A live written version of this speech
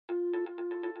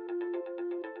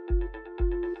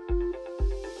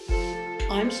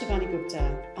I'm Shivani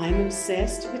Gupta. I'm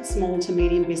obsessed with small to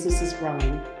medium businesses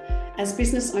growing. As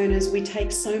business owners, we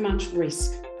take so much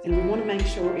risk and we want to make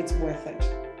sure it's worth it.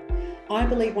 I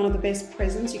believe one of the best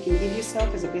presents you can give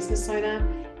yourself as a business owner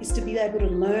is to be able to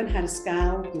learn how to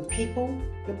scale your people,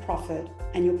 your profit,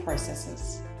 and your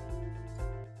processes.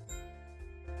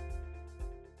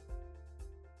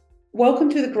 Welcome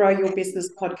to the Grow Your Business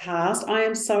podcast. I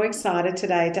am so excited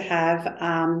today to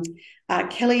have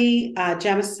Kelly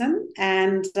Jamieson,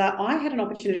 and I had an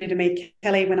opportunity to meet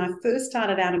Kelly when I first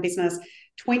started out in business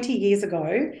 20 years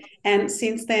ago, and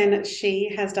since then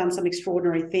she has done some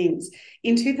extraordinary things.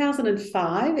 In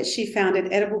 2005, she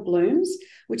founded Edible Blooms,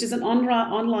 which is an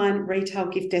online retail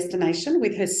gift destination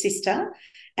with her sister,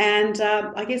 and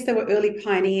I guess they were early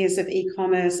pioneers of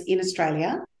e-commerce in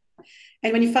Australia.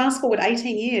 And when you fast forward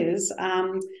 18 years,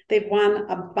 they've won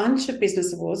a bunch of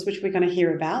business awards, which we're going to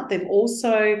hear about. They've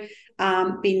also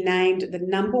been named the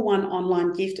 #1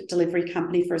 online gift delivery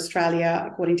company for Australia,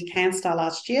 according to Canstar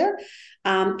last year.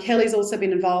 Kelly's also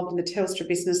been involved in the Telstra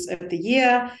Business of the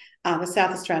Year, the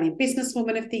South Australian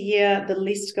Businesswoman of the Year. The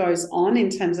list goes on in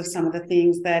terms of some of the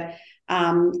things that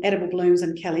Edible Blooms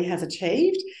and Kelly has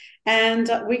achieved. And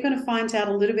we're going to find out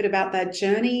a little bit about that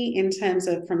journey in terms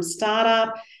of from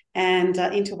startup and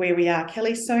into where we are.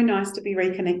 Kelly, so nice to be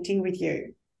reconnecting with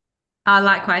you.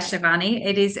 Likewise, Shivani.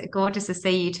 It is gorgeous to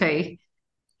see you too.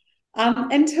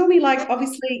 And tell me, like,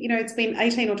 obviously, it's been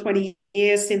 18 or 20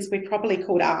 years since we properly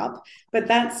caught up, but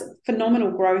that's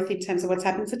phenomenal growth in terms of what's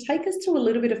happened. So take us to a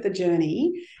little bit of the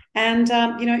journey and,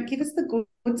 give us the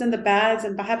goods and the bads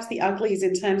and perhaps the uglies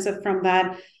in terms of from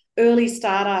that early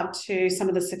startup to some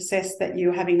of the success that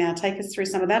you're having now. Take us through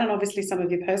some of that and obviously some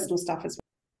of your personal stuff as well.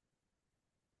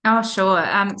 Oh, sure.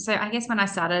 So I guess when I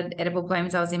started Edible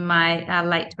Blooms, I was in my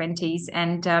late 20s,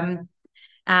 and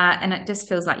it just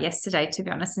feels like yesterday, to be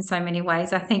honest, in so many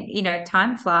ways. I think,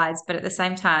 time flies, but at the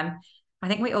same time, I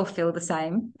think we all feel the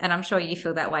same. And I'm sure you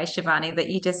feel that way, Shivani, that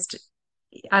you just,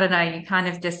 I don't know, you kind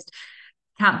of just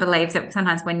can't believe that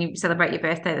sometimes when you celebrate your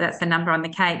birthday, that's the number on the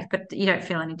cake, but you don't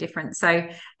feel any different. So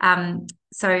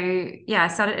yeah, I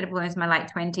started Edible Blooms in my late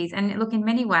 20s. And look, in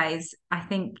many ways, I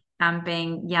think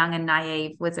being young and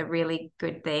naive was a really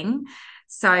good thing.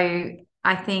 So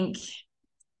I think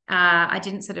I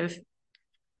didn't sort of,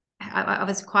 I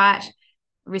was quite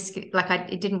risky.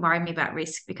 Like it didn't worry me about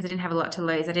risk because I didn't have a lot to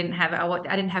lose. I didn't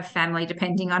have family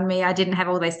depending on me. I didn't have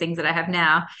all those things that I have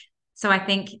now. So I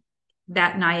think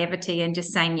that naivety and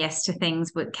just saying yes to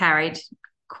things were carried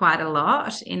quite a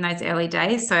lot in those early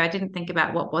days. So I didn't think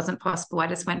about what wasn't possible. I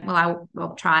just went, well,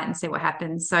 I'll try it and see what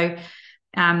happens. So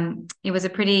it was a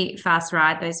pretty fast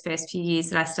ride those first few years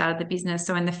that I started the business.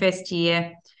 So in the first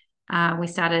year, we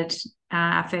started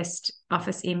our first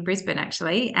office in Brisbane,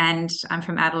 actually, and I'm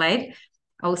from Adelaide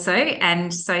also.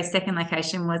 And so second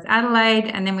location was Adelaide,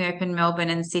 and then we opened Melbourne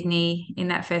and Sydney in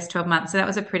that first 12 months. So that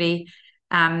was a pretty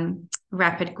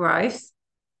rapid growth.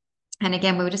 And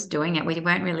again, we were just doing it. We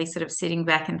weren't really sort of sitting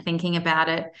back and thinking about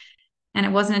it. And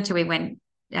it wasn't until we went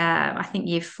I think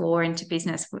year 4 into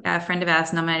business, a friend of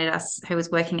ours nominated us who was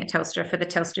working at Telstra for the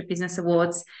Telstra Business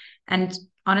Awards. And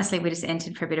honestly, we just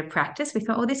entered for a bit of practice. We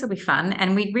thought, oh, this will be fun.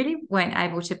 And we really weren't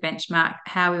able to benchmark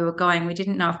how we were going. We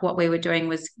didn't know if what we were doing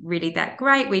was really that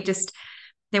great.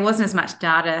 There wasn't as much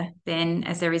data then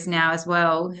as there is now as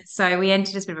well. So we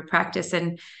entered as a bit of a practice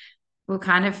and we were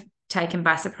kind of taken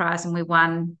by surprise, and we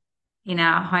won in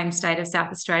our home state of South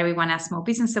Australia. We won our Small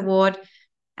Business Award.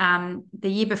 The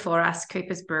year before us,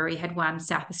 Cooper's Brewery had won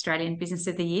South Australian Business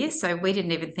of the Year. So we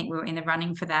didn't even think we were in the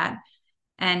running for that.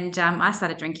 And I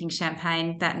started drinking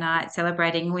champagne that night,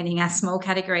 celebrating winning our small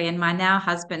category. And my now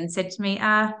husband said to me,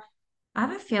 I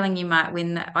have a feeling you might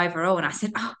win that overall. And I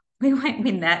said, oh, we won't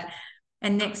win that.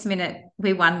 And next minute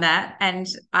we won that. And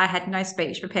I had no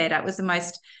speech prepared. It was the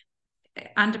most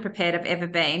underprepared I've ever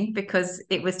been because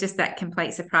it was just that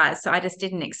complete surprise. So I just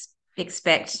didn't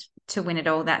expect to win it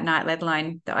all that night, let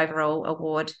alone the overall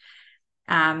award.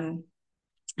 And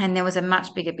there was a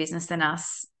much bigger business than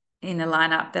us in the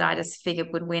lineup that I just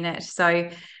figured would win it. So,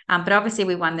 but obviously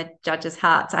we won the judges'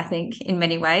 hearts, I think, in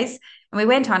many ways. And we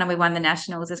went on and we won the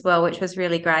nationals as well, which was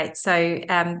really great. So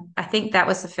I think that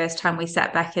was the first time we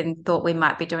sat back and thought we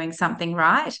might be doing something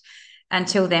right.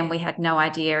 Until then, we had no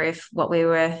idea if what we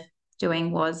were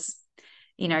doing was,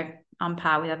 on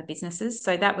par with other businesses.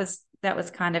 So that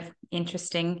was kind of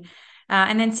interesting.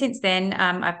 And then since then,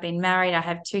 I've been married. I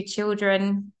have 2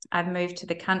 children. I've moved to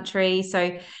the country.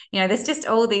 So, there's just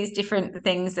all these different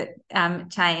things that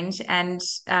change. And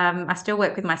I still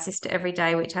work with my sister every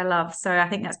day, which I love. So I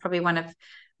think that's probably one of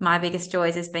my biggest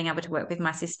joys is being able to work with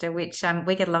my sister, which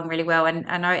we get along really well. And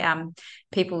I know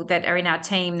people that are in our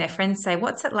team, their friends say,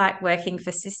 what's it like working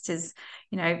for sisters?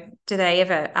 You know, do they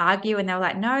ever argue? And they're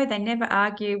like, no, they never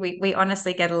argue. We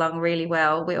honestly get along really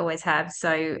well. We always have.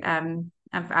 So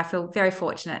I feel very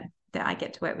fortunate that I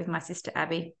get to work with my sister,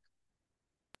 Abby.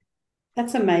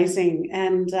 That's amazing.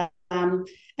 And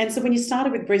so when you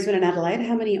started with Brisbane and Adelaide,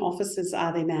 how many offices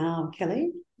are there now,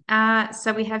 Kelly?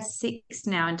 So we have 6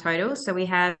 now in total. So we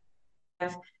have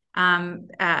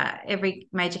every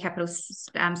major capital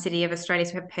city of Australia.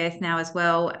 So we have Perth now as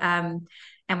well. And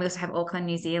we also have Auckland,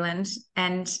 New Zealand.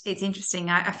 And it's interesting.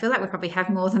 I feel like we probably have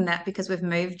more than that because we've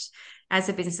moved as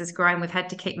the business has grown. We've had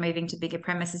to keep moving to bigger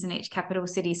premises in each capital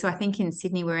city. So I think in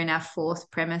Sydney, we're in our 4th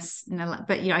premise.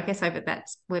 But, I guess over that,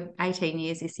 we're 18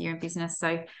 years this year in business.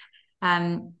 So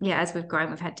as we've grown,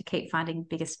 we've had to keep finding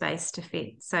bigger space to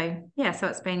fit. So so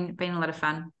it's been a lot of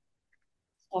fun.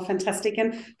 Oh, fantastic.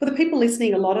 And for the people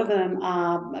listening, a lot of them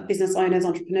are business owners,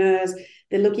 entrepreneurs.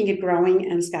 They're looking at growing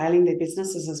and scaling their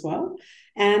businesses as well.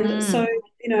 And so,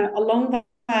 along that,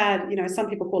 some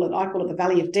people I call it the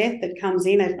valley of death that comes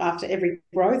in after every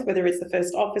growth, whether it's the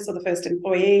first office or the first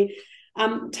employee.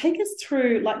 Take us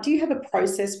through, do you have a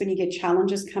process when you get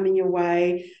challenges coming your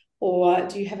way? Or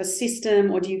do you have a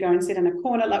system, or do you go and sit in a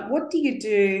corner? What do you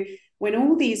do when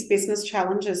all these business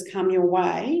challenges come your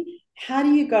way? How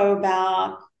do you go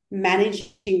about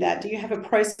managing that? Do you have a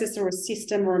process or a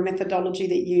system or a methodology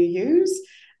that you use?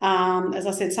 As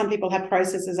I said, some people have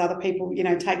processes, other people,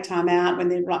 take time out when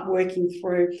they're working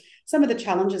through some of the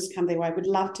challenges come their way. Would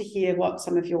love to hear what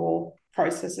some of your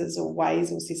processes or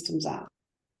ways or systems are.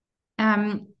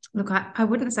 Look, I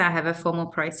wouldn't say I have a formal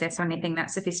process or anything that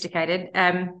sophisticated.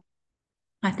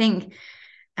 I think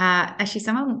actually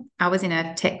I was in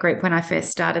a tech group when I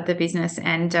first started the business,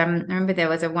 and I remember there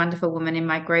was a wonderful woman in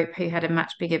my group who had a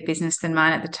much bigger business than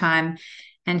mine at the time.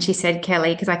 And she said,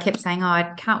 Kelly, because I kept saying, oh,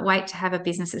 I can't wait to have a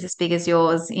business that's as big as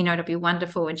yours, it'll be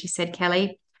wonderful. And she said,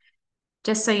 Kelly,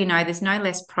 just so you know, there's no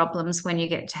less problems when you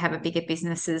get to have a bigger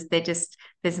businesses.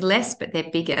 There's less, but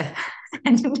they're bigger.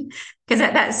 And because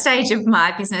at that stage of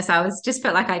my business, I just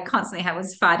felt like I constantly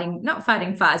was not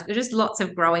fighting fires, but just lots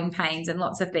of growing pains and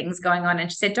lots of things going on.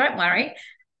 And she said, don't worry,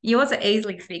 yours are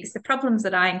easily fixed. The problems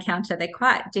that I encounter, they're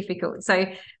quite difficult. So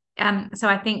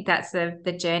I think that's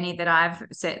the journey that I've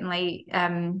certainly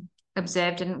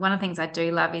observed. And one of the things I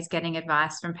do love is getting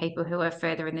advice from people who are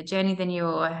further in the journey than you,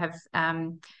 or have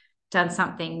done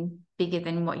something bigger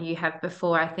than what you have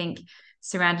before. I think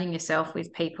surrounding yourself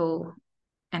with people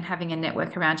and having a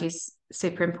network around you is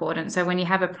super important. So when you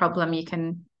have a problem, you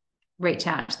can reach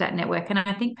out to that network. And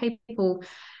I think I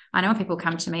know when people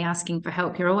come to me asking for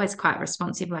help, you're always quite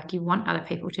responsive, like you want other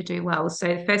people to do well.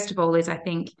 So first of all I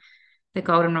think the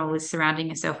golden rule is surrounding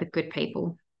yourself with good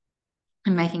people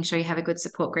and making sure you have a good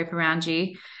support group around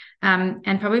you.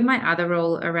 And probably my other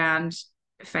rule around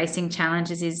facing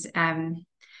challenges is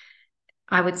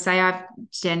I would say I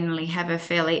generally have a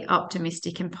fairly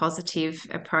optimistic and positive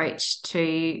approach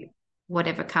to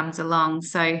whatever comes along.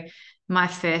 So my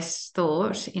first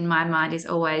thought in my mind is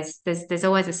always there's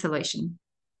always a solution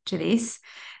to this.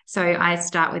 So I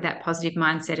start with that positive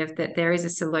mindset of that there is a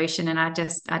solution, and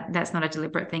that's not a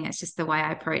deliberate thing. It's just the way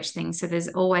I approach things. So there's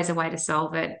always a way to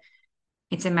solve it.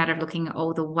 It's a matter of looking at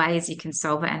all the ways you can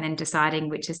solve it and then deciding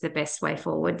which is the best way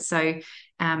forward. So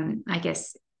I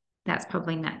guess that's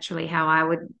probably naturally how I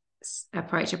would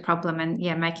approach a problem, and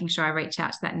making sure I reach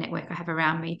out to that network I have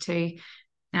around me to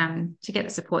get the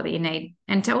support that you need,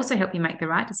 and to also help you make the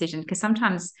right decision. Because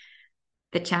sometimes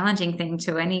the challenging thing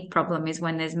to any problem is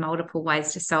when there's multiple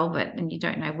ways to solve it and you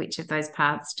don't know which of those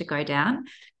paths to go down.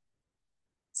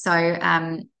 So,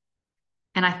 and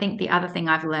I think the other thing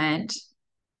I've learned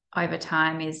over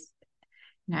time is,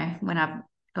 when I've,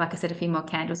 like I said, a few more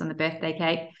candles on the birthday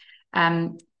cake,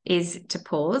 is to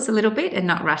pause a little bit and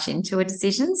not rush into a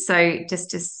decision. So just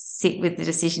to sit with the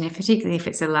decision, particularly if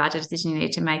it's a larger decision you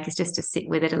need to make, is just to sit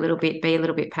with it a little bit, be a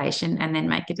little bit patient, and then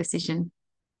make a decision.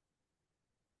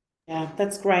 Yeah,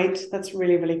 that's great. That's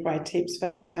really, really great tips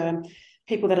for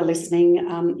people that are listening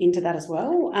into that as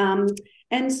well.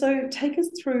 And so take us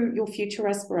through your future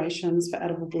aspirations for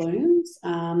Edible Blooms.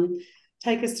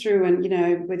 Take us through,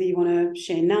 and, whether you want to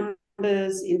share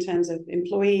numbers in terms of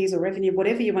employees or revenue,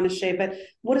 whatever you want to share, but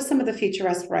what are some of the future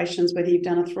aspirations, whether you've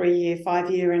done a 3-year,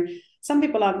 5-year, and some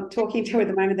people I'm talking to at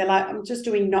the moment, they're like, I'm just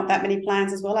doing not that many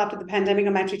plans as well after the pandemic.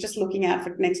 I'm actually just looking out for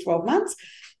the next 12 months.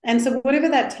 And so whatever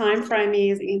that time frame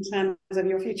is in terms of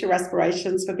your future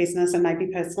aspirations for business and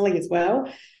maybe personally as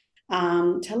well,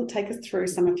 take us through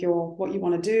some of what you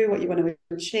want to do, what you want to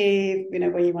achieve,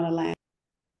 where you want to land.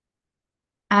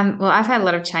 Well, I've had a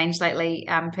lot of change lately,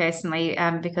 personally,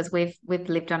 because we've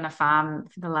lived on a farm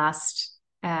for the last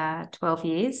 12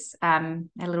 years, a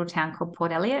little town called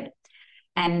Port Elliot.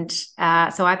 And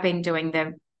so I've been doing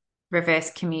the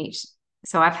reverse commute.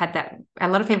 So I've had that. A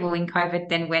lot of people in COVID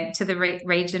then went to the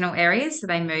regional areas, so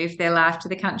they moved their life to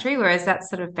the country, whereas that's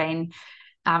sort of been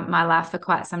my life for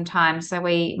quite some time. So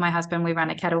my husband, we run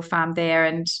a cattle farm there,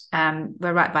 and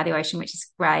we're right by the ocean, which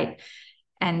is great.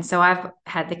 And so I've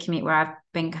had the commute where I've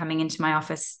been coming into my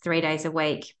office 3 days a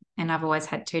week, and I've always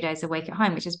had 2 days a week at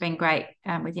home, which has been great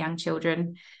with young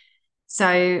children.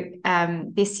 So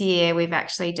this year we've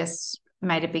actually just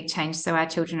made a big change. So our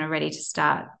children are ready to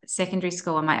start secondary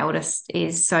school, and my eldest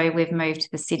is. So we've moved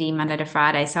to the city Monday to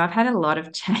Friday. So I've had a lot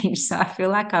of change. So I feel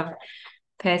like I've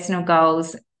personal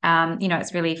goals.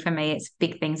 It's really, for me, it's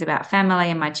big things about family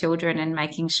and my children and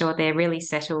making sure they're really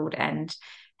settled and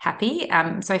happy.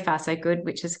 So far, so good,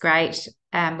 which is great.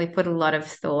 We put a lot of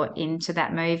thought into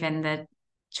that move and the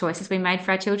choices we made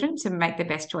for our children to make the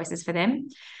best choices for them.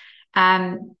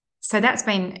 So that's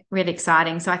been really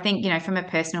exciting. So I think, from a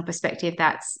personal perspective,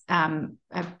 that's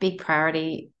a big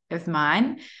priority of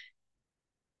mine.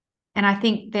 And I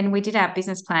think then we did our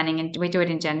business planning, and we do it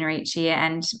in January each year.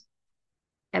 And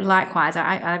likewise,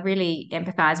 I really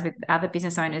empathize with other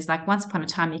business owners. Like, once upon a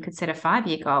time, you could set a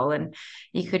 5-year goal and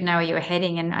you could know where you were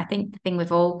heading. And I think the thing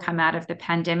we've all come out of the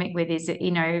pandemic with is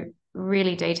that,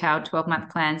 really detailed 12-month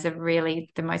plans are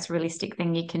really the most realistic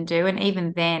thing you can do. And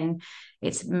even then,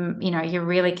 it's, you're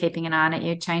really keeping an eye on it.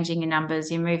 You're changing your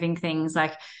numbers, you're moving things.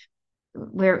 Like,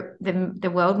 where the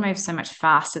world moves so much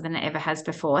faster than it ever has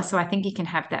before. So I think you can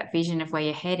have that vision of where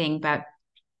you're heading, but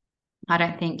I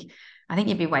think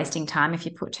you'd be wasting time if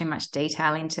you put too much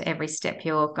detail into every step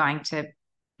you're going to,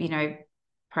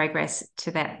 progress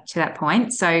to that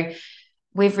point. So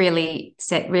we've really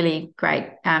set really great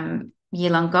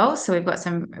year-long goals. So we've got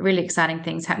some really exciting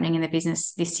things happening in the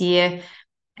business this year.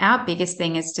 Our biggest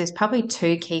thing is just probably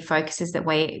 2 key focuses that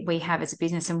we have as a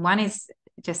business. And one is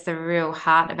just the real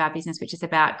heart of our business, which is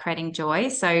about creating joy.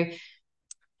 So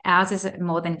ours is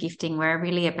more than gifting. We're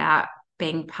really about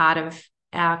being part of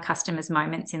our customers'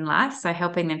 moments in life. So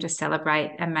helping them to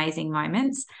celebrate amazing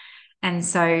moments. And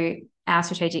so our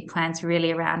strategic plan's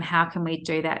really around how can we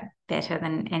do that better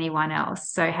than anyone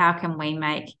else? So how can we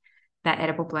make that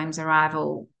Edible Blooms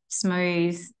arrival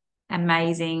smooth,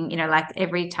 amazing, like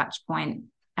every touch point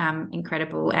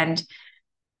incredible. And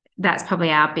that's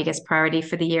probably our biggest priority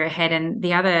for the year ahead. And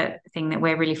the other thing that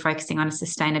we're really focusing on is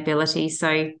sustainability.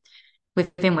 So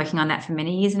we've been working on that for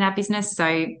many years in our business.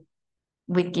 So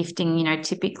with gifting,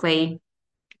 typically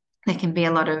there can be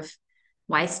a lot of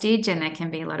wastage and there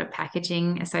can be a lot of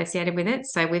packaging associated with it.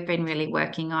 So we've been really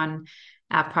working on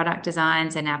our product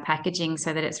designs and our packaging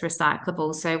so that it's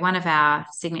recyclable. So one of our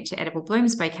signature Edible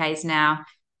Blooms bouquets now,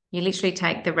 you literally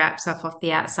take the wraps off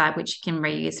the outside, which you can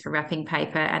reuse for wrapping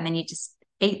paper, and then you just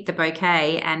eat the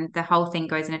bouquet and the whole thing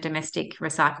goes in a domestic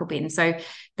recycle bin. So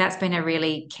that's been a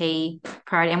really key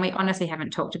priority. And we honestly haven't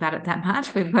talked about it that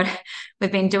much.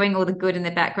 We've been doing all the good in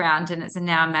the background, and it's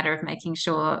now a matter of making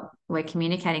sure we're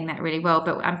communicating that really well.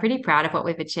 But I'm pretty proud of what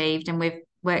we've achieved, and we've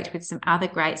worked with some other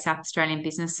great South Australian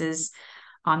businesses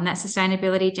on that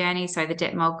sustainability journey. So the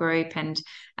Detmold Group and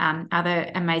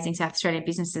other amazing South Australian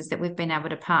businesses that we've been able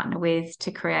to partner with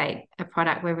to create a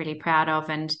product we're really proud of,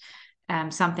 and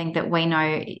something that we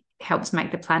know helps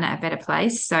make the planet a better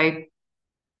place. So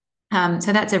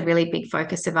that's a really big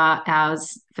focus of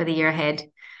ours for the year ahead.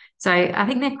 So I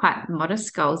think they're quite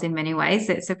modest goals in many ways.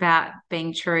 It's about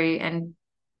being true and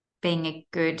being a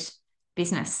good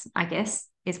business, I guess,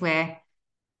 is where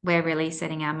we're really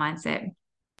setting our mindset.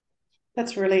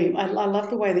 That's really, I love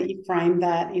the way that you frame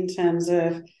that in terms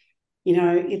of,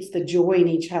 it's the joy in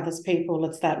each other's people.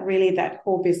 It's that really that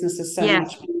core business is so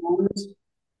much beyond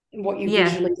what you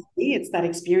visually see. It's that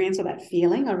experience or that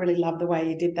feeling. I really love the way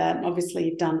you did that. And obviously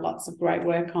you've done lots of great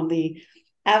work on the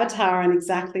avatar and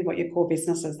exactly what your core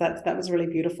business is. That was really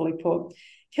beautifully put.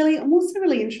 Kelly, I'm also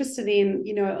really interested in,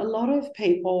 a lot of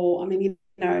people, I mean,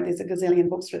 there's a gazillion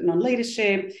books written on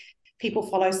leadership. People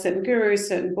follow certain gurus,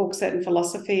 certain books, certain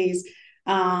philosophies.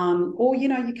 Or,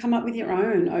 you come up with your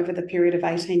own over the period of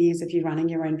 18 years if you're running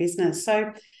your own business.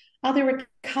 So are there a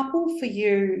couple for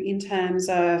you in terms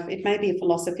of, it may be a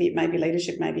philosophy, it may be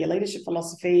leadership, maybe a leadership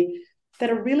philosophy, that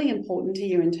are really important to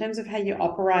you in terms of how you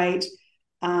operate,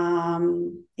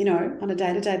 on a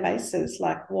day-to-day basis?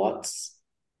 Like what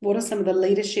are some of the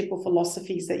leadership or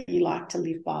philosophies that you like to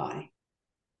live by?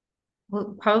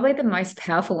 Well, probably the most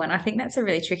powerful one. I think that's a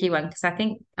really tricky one because I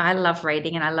think I love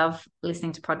reading and I love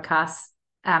listening to podcasts.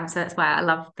 So that's why I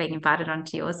love being invited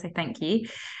onto yours. So thank you.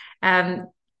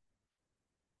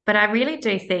 But I really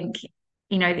do think,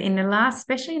 in the last,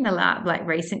 especially in the last, like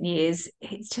recent years,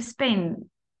 it's just been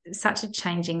such a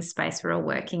changing space we're all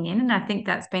working in. And I think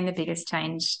that's been the biggest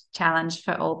challenge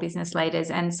for all business leaders.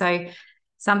 And so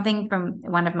something from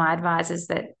one of my advisors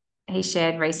that he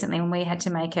shared recently when we had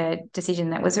to make a decision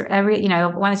that was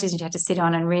one decision you had to sit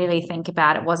on and really think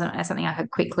about. It wasn't something I could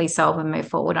quickly solve and move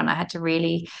forward on. I had to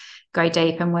really go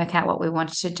deep and work out what we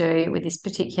wanted to do with this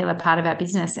particular part of our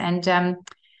business. And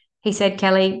he said,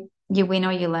 Kelly, you win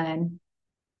or you learn.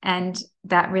 And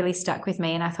that really stuck with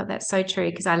me. And I thought that's so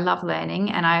true, because I love learning,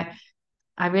 and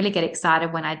I really get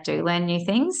excited when I do learn new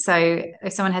things. So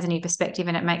if someone has a new perspective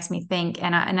and it makes me think,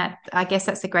 and I guess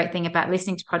that's the great thing about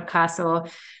listening to podcasts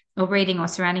or reading or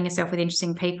surrounding yourself with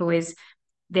interesting people, is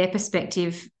their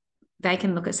perspective. They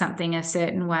can look at something a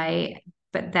certain way,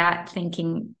 but that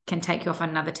thinking can take you off on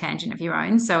another tangent of your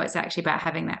own. So it's actually about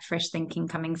having that fresh thinking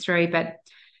coming through. But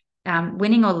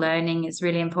winning or learning is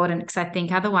really important, because I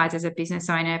think otherwise, as a business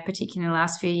owner, particularly in the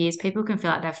last few years, people can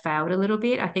feel like they've failed a little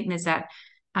bit. I think there's that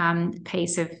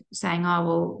piece of saying, oh,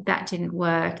 well, that didn't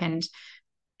work, and,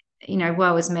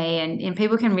 woe is me. And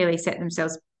people can really set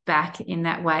themselves back in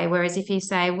that way. Whereas if you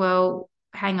say, well,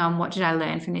 hang on, what did I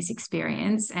learn from this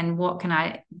experience, and what can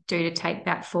I do to take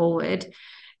that forward?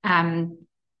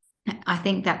 I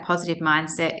think that positive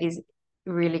mindset is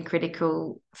really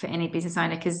critical for any business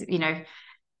owner, because,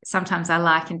 sometimes I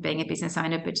liken being a business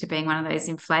owner, but to being one of those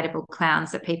inflatable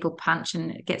clowns that people punch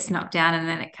and it gets knocked down and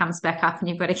then it comes back up and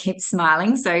you've got to keep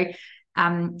smiling. So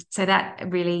that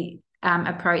really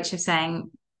approach of saying,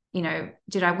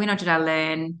 did I win or did I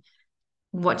learn?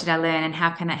 What did I learn, and how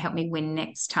can that help me win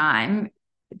next time?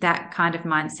 That kind of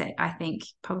mindset, I think,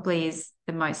 probably is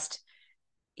the most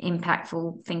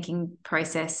impactful thinking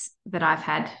process that I've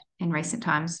had in recent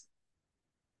times.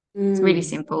 It's really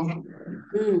simple.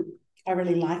 I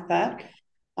really like that.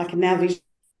 I can now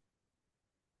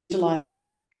visualize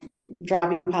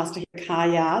driving past a car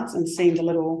yards and seeing the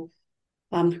little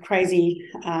crazy,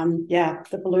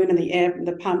 the balloon in the air,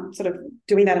 the pump sort of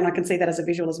doing that, and I can see that as a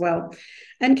visual as well.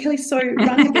 And Kelly, so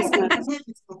running a business,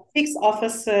 6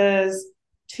 offices,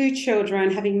 2 children,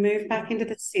 having moved back into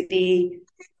the city.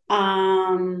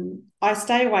 I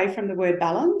stay away from the word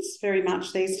balance very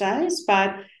much these days,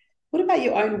 but what about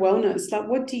your own wellness? Like,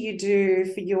 what do you do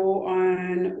for your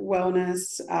own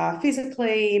wellness,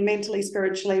 physically, mentally,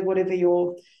 spiritually, whatever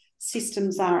your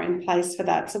systems are in place for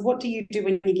that? So what do you do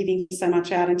when you're giving so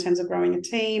much out in terms of growing a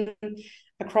team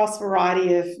across a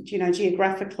variety of,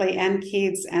 geographically and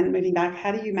kids and moving back?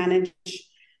 How do you manage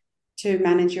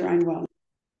your own wellness?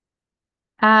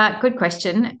 Good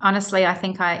question. Honestly, I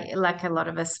think like a lot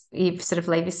of us, you sort of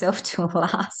leave yourself to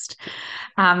last.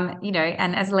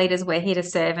 And as leaders, we're here to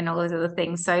serve and all those other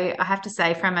things. So I have to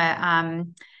say, from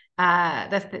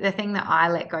the thing that I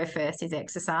let go first is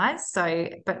exercise. So,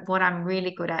 but what I'm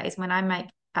really good at is when I make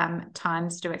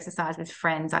times to do exercise with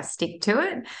friends, I stick to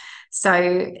it.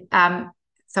 So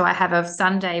I have a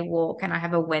Sunday walk and I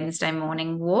have a Wednesday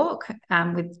morning walk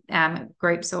with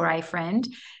groups or a friend.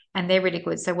 And they're really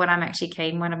good. So what I'm actually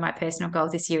keen, one of my personal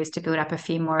goals this year is to build up a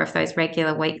few more of those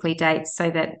regular weekly dates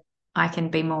so that I can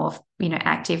be more,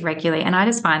 active regularly. And I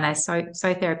just find those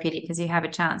so therapeutic, because you have a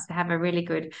chance to have a really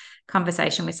good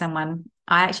conversation with someone.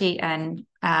 I'm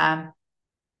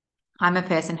a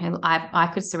person who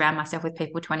I could surround myself with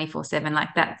people 24/7. Like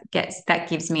that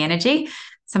gives me energy.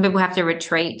 Some people have to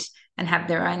retreat and have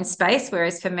their own space,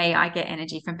 whereas for me, I get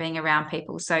energy from being around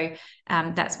people. So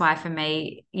that's why for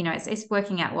me, it's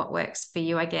working out what works for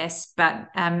you, I guess. But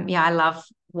I love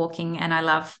walking and I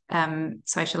love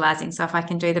socializing. So if I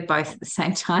can do the both at the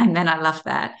same time, then I love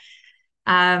that.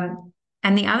 And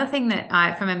the other thing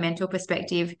that from a mental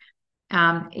perspective,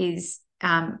 is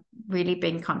really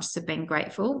being conscious of being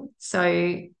grateful.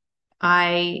 So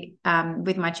I,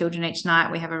 with my children each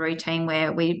night, we have a routine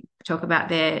where we talk about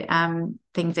their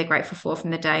things they're grateful for from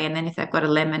the day. And then if they've got a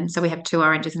lemon, so we have 2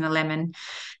 oranges and a lemon.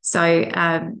 So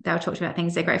they'll talk about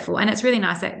things they're grateful. And it's really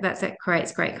nice that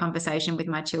creates great conversation with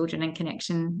my children and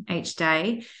connection each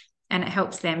day. And it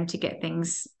helps them to get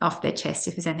things off their chest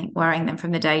if there's anything worrying them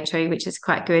from the day too, which is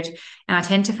quite good. And I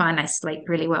tend to find they sleep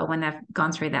really well when they've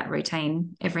gone through that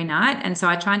routine every night. And so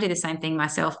I try and do the same thing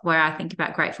myself, where I think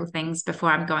about grateful things before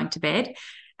I'm going to bed.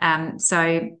 And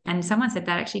someone said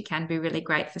that actually can be really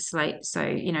great for sleep. So,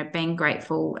 being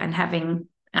grateful and having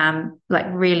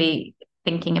really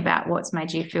thinking about what's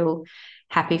made you feel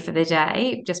happy for the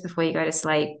day just before you go to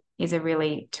sleep is a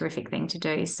really terrific thing to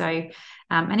do. So,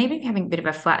 and even having a bit of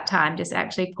a flat time, just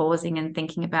actually pausing and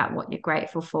thinking about what you're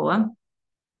grateful for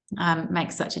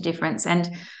makes such a difference. And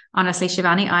honestly,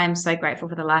 Shivani, I am so grateful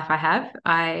for the life I have.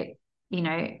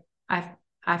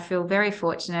 I feel very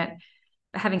fortunate.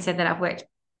 Having said that, I've worked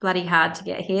bloody hard to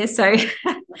get here. So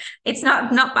it's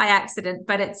not by accident,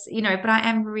 but it's, but I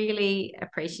am really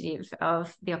appreciative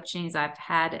of the opportunities I've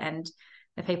had and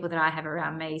the people that I have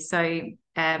around me. So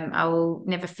I will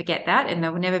never forget that. And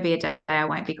there will never be a day I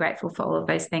won't be grateful for all of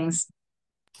those things.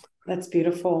 That's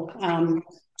beautiful.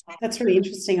 That's really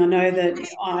interesting. I know that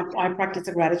I practice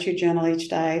a gratitude journal each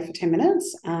day for 10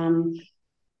 minutes. But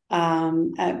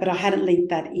I hadn't linked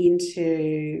that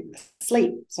into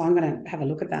sleep. So I'm going to have a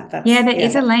look at that. There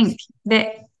is a link.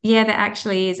 There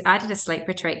actually is. I did a sleep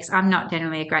retreat because I'm not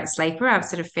generally a great sleeper. I'm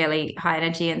sort of fairly high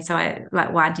energy. And so I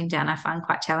like winding down, I find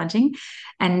quite challenging.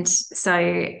 And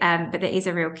so, but there is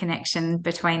a real connection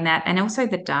between that and also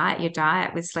the diet, your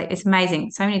diet with sleep. It's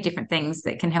amazing. So many different things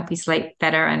that can help you sleep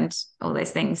better and all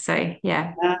those things. So,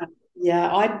 yeah.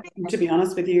 To be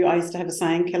honest with you, I used to have a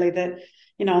saying, Kelly, that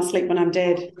I'll sleep when I'm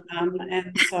dead.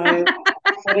 And so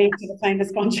according to the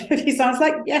famous Bon Jovi, so I was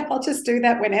like, yeah, I'll just do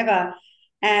that whenever.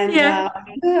 And I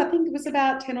think it was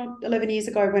about 10 or 11 years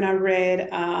ago when I read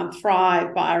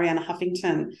Thrive by Arianna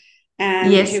Huffington.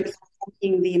 And she was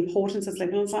talking the importance of sleep.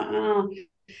 And I was like, oh.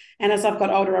 And as I've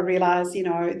got older, I realised,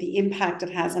 the impact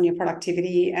it has on your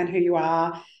productivity and who you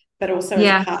are, but also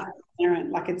as a partner,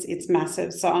 parent, like it's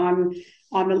massive. So I'm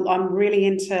really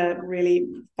into really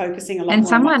focusing a lot and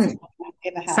more on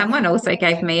someone also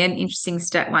gave me an interesting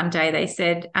stat one day. They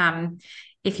said,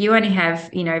 if you only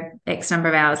have, X number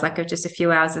of hours, like just a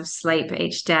few hours of sleep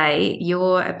each day,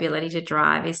 your ability to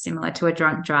drive is similar to a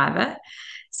drunk driver.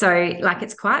 So like,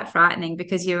 it's quite frightening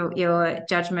because your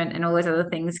judgment and all those other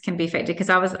things can be affected.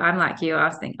 Because I'm like you, I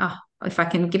was thinking, oh, if I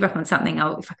can give up on something,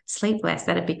 if I could sleep less,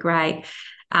 that'd be great.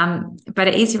 But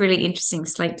it is really interesting.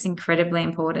 Sleep's incredibly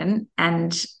important.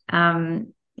 And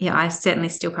I certainly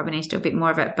still probably need to do a bit more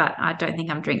of it, but I don't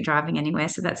think I'm drink driving anywhere.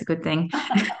 So that's a good thing.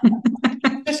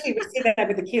 Especially we see that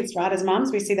with the kids, right? As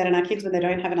mums, we see that in our kids when they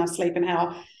don't have enough sleep and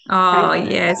how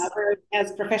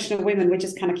as professional women, we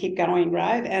just kind of keep going,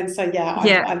 right? And so I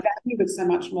value it so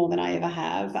much more than I ever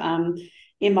have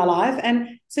in my life.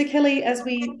 And so Kelly, as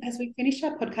we finish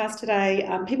our podcast today,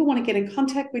 people want to get in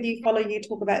contact with you, follow you,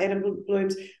 talk about Edible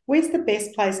Blooms. Where's the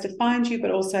best place to find you,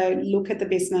 but also look at the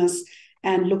business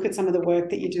and look at some of the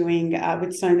work that you're doing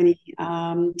with so many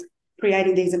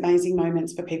creating these amazing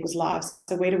moments for people's lives.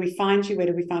 So where do we find you? Where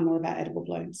do we find more about Edible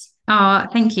Blooms? Oh,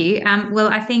 thank you. Well,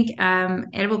 I think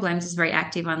Edible Blooms is very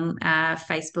active on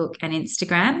Facebook and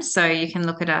Instagram. So you can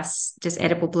look at us, just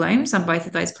Edible Blooms, on both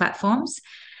of those platforms.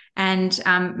 And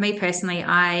me personally,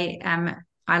 I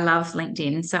love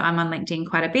LinkedIn. So I'm on LinkedIn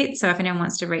quite a bit. So if anyone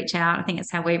wants to reach out, I think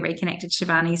it's how we reconnected,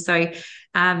 Shivani. So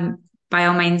by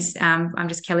all means, I'm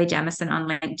just Kelly Jamieson on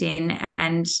LinkedIn,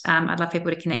 and I'd love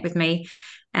people to connect with me.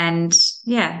 And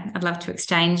I'd love to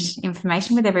exchange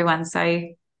information with everyone. So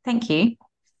thank you.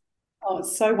 Oh,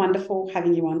 it's so wonderful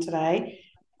having you on today.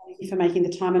 Thank you for making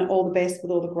the time, and all the best with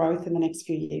all the growth in the next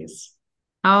few years.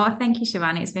 Oh, thank you,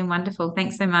 Shivani. It's been wonderful.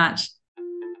 Thanks so much.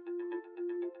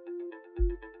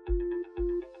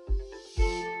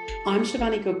 I'm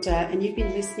Shivani Gupta, and you've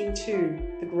been listening to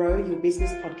the Grow Your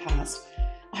Business podcast.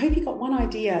 I hope you got one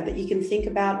idea that you can think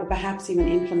about or perhaps even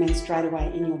implement straight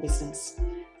away in your business.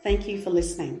 Thank you for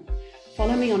listening.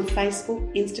 Follow me on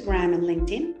Facebook, Instagram, and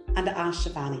LinkedIn under Ask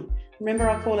Shivani. Remember,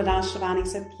 I call it Ask Shivani,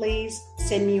 so please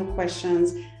send me your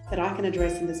questions that I can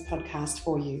address in this podcast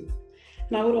for you.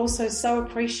 And I would also so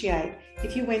appreciate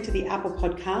if you went to the Apple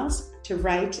Podcast to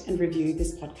rate and review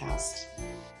this podcast.